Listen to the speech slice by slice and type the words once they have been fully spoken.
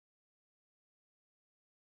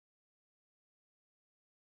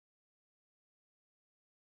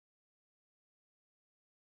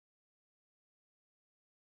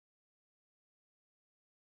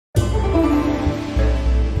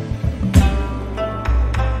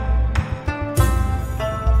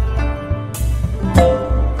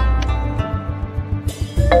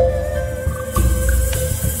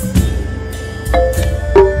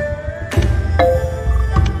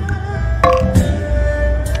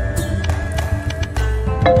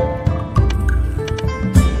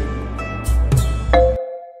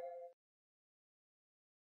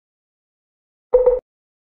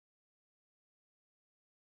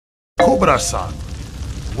Cobra-san,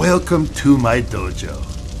 welcome to my dojo.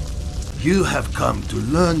 You have come to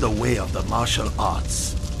learn the way of the martial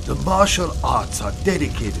arts. The martial arts are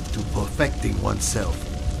dedicated to perfecting oneself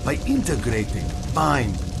by integrating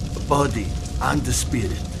mind, body, and the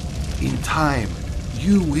spirit. In time,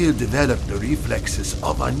 you will develop the reflexes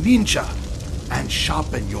of a ninja and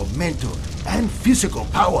sharpen your mental and physical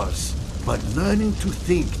powers. But learning to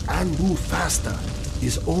think and move faster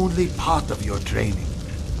is only part of your training.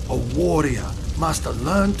 A warrior must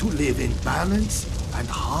learn to live in balance and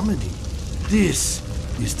harmony. This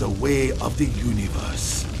is the way of the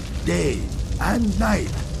universe. Day and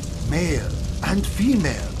night, male and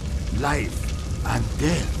female, life and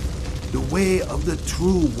death. The way of the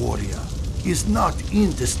true warrior is not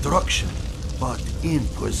in destruction, but in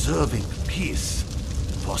preserving peace.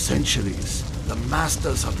 For centuries, the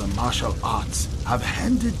masters of the martial arts have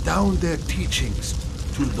handed down their teachings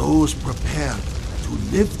to those prepared to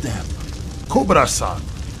live them. Cobra-san,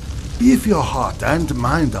 if your heart and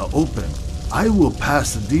mind are open, I will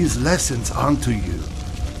pass these lessons on to you.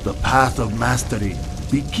 The path of mastery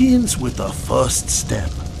begins with the first step.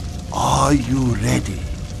 Are you ready?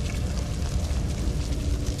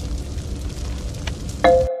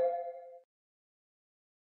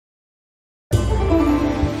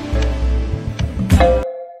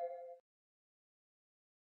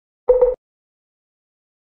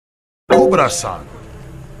 Cobra-san,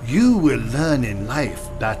 you will learn in life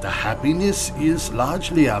that happiness is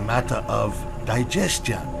largely a matter of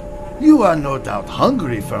digestion. You are no doubt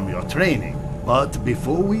hungry from your training, but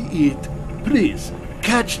before we eat, please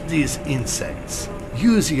catch these insects.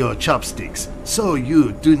 Use your chopsticks so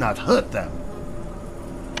you do not hurt them.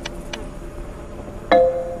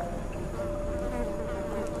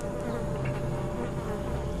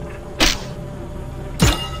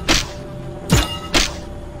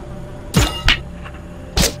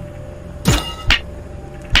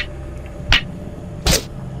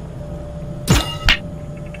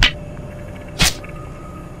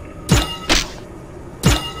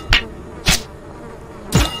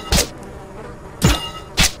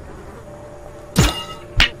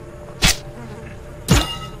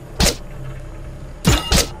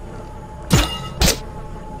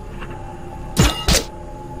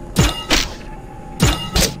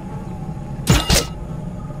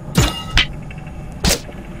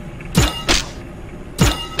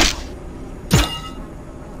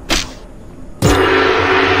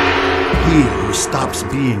 He who stops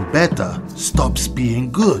being better stops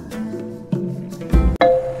being good.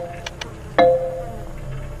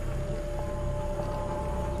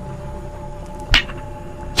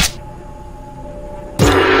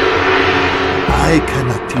 I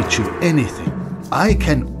cannot teach you anything. I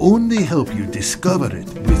can only help you discover it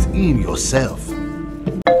within yourself.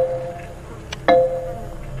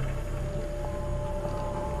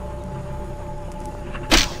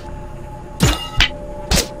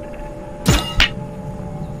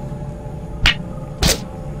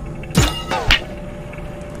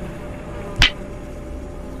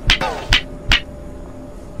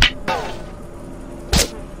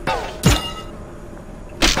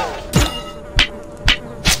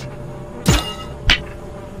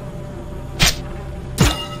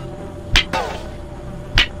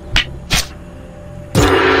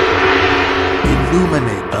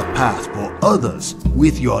 Illuminate the path for others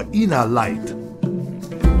with your inner light.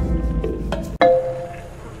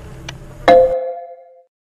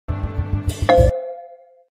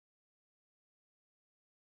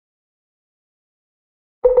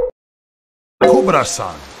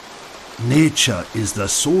 Cobra-san, nature is the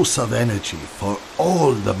source of energy for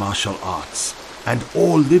all the martial arts and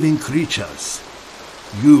all living creatures.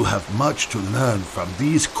 You have much to learn from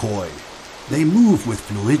these koi. They move with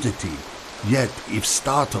fluidity, yet if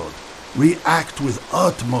startled, react with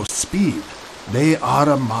utmost speed. They are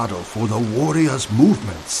a model for the warrior's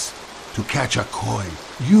movements. To catch a koi,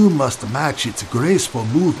 you must match its graceful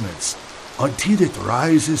movements until it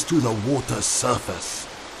rises to the water's surface.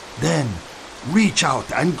 Then, reach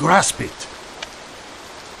out and grasp it.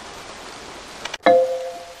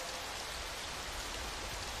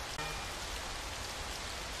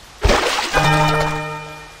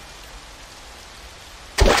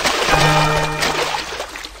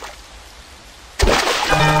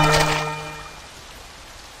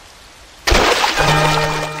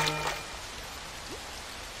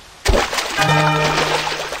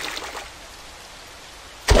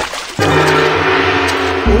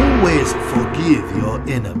 Always forgive your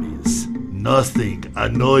enemies. Nothing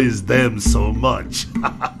annoys them so much.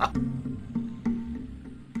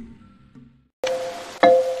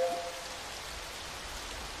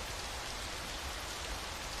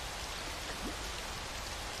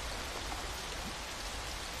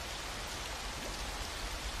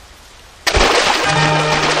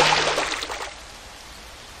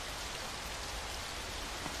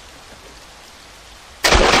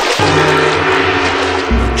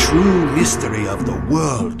 mystery of the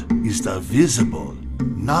world is the visible,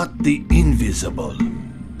 not the invisible.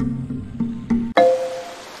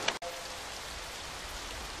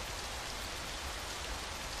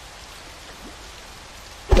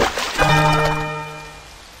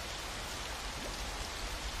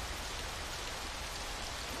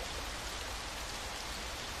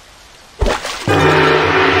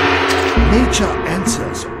 Nature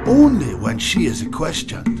answers only when she is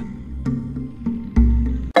questioned.